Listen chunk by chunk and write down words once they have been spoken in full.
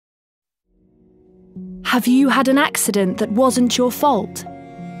Have you had an accident that wasn't your fault?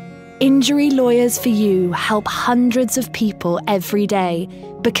 Injury Lawyers for You help hundreds of people every day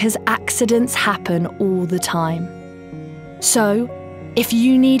because accidents happen all the time. So, if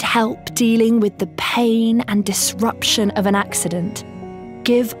you need help dealing with the pain and disruption of an accident,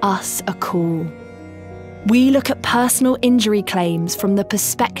 give us a call. We look at personal injury claims from the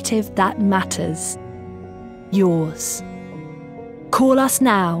perspective that matters. Yours. Call us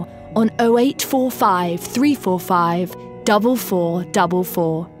now on 0845 345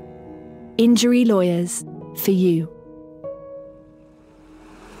 4444. Injury Lawyers for You.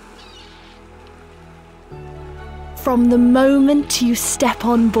 From the moment you step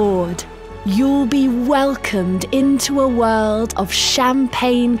on board, you'll be welcomed into a world of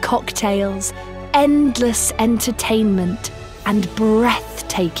champagne cocktails, endless entertainment, and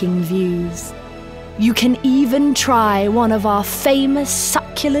breathtaking views. You can even try one of our famous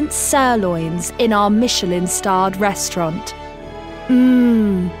succulent sirloins in our Michelin-starred restaurant.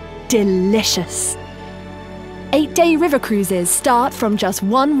 Delicious. 8-day river cruises start from just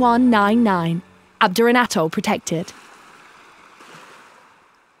 $1199. Abdur Atoll protected.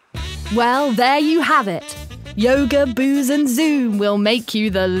 Well, there you have it. Yoga, booze and Zoom will make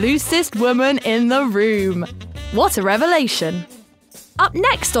you the loosest woman in the room. What a revelation. Up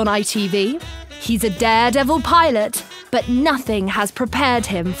next on ITV, he's a daredevil pilot, but nothing has prepared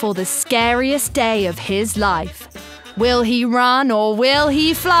him for the scariest day of his life. Will he run or will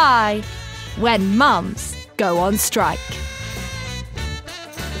he fly? When mums go on strike.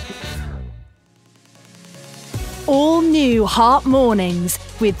 All new Heart Mornings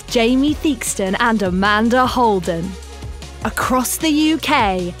with Jamie Theakston and Amanda Holden. Across the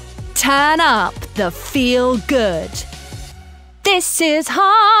UK, turn up the feel good. This is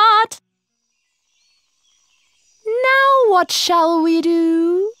Heart. Now what shall we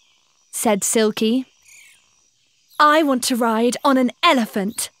do? Said Silky. I want to ride on an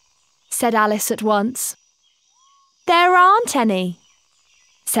elephant, said Alice at once. There aren't any,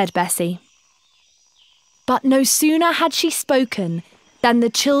 said Bessie. But no sooner had she spoken than the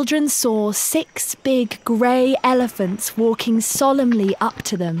children saw 6 big grey elephants walking solemnly up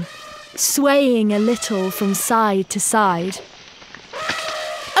to them, swaying a little from side to side.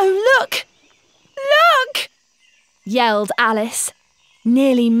 Oh, look! Look! Yelled Alice,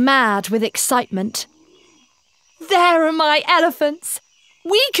 nearly mad with excitement. There are my elephants!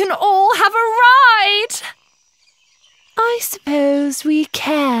 We can all have a ride! I suppose we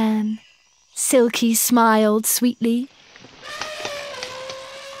can, Silky smiled sweetly.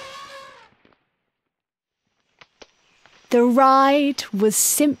 The ride was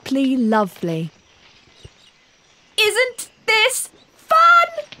simply lovely. Isn't this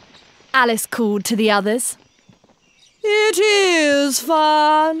fun? Alice called to the others. It is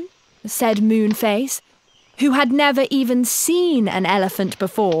fun, said Moonface, who had never even seen an elephant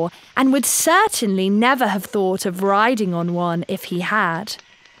before and would certainly never have thought of riding on one if he had.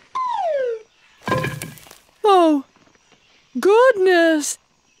 Oh, goodness!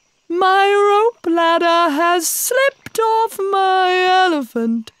 My rope ladder has slipped off my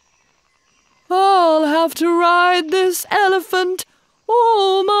elephant. I'll have to ride this elephant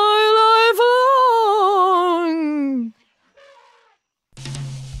all my life long.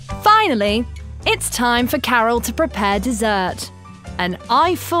 Finally, it's time for Carol to prepare dessert. An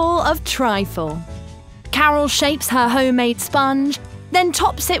eyeful of trifle. Carol shapes her homemade sponge, then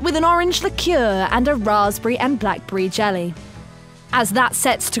tops it with an orange liqueur and a raspberry and blackberry jelly. As that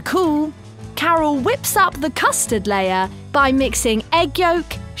sets to cool, Carol whips up the custard layer by mixing egg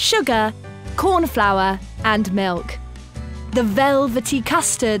yolk, sugar, corn flour and milk. The velvety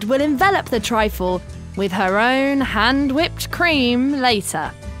custard will envelop the trifle with her own hand-whipped cream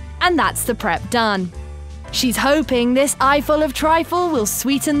later. And that's the prep done. She's hoping this eyeful of trifle will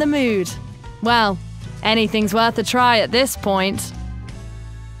sweeten the mood. Well, anything's worth a try at this point.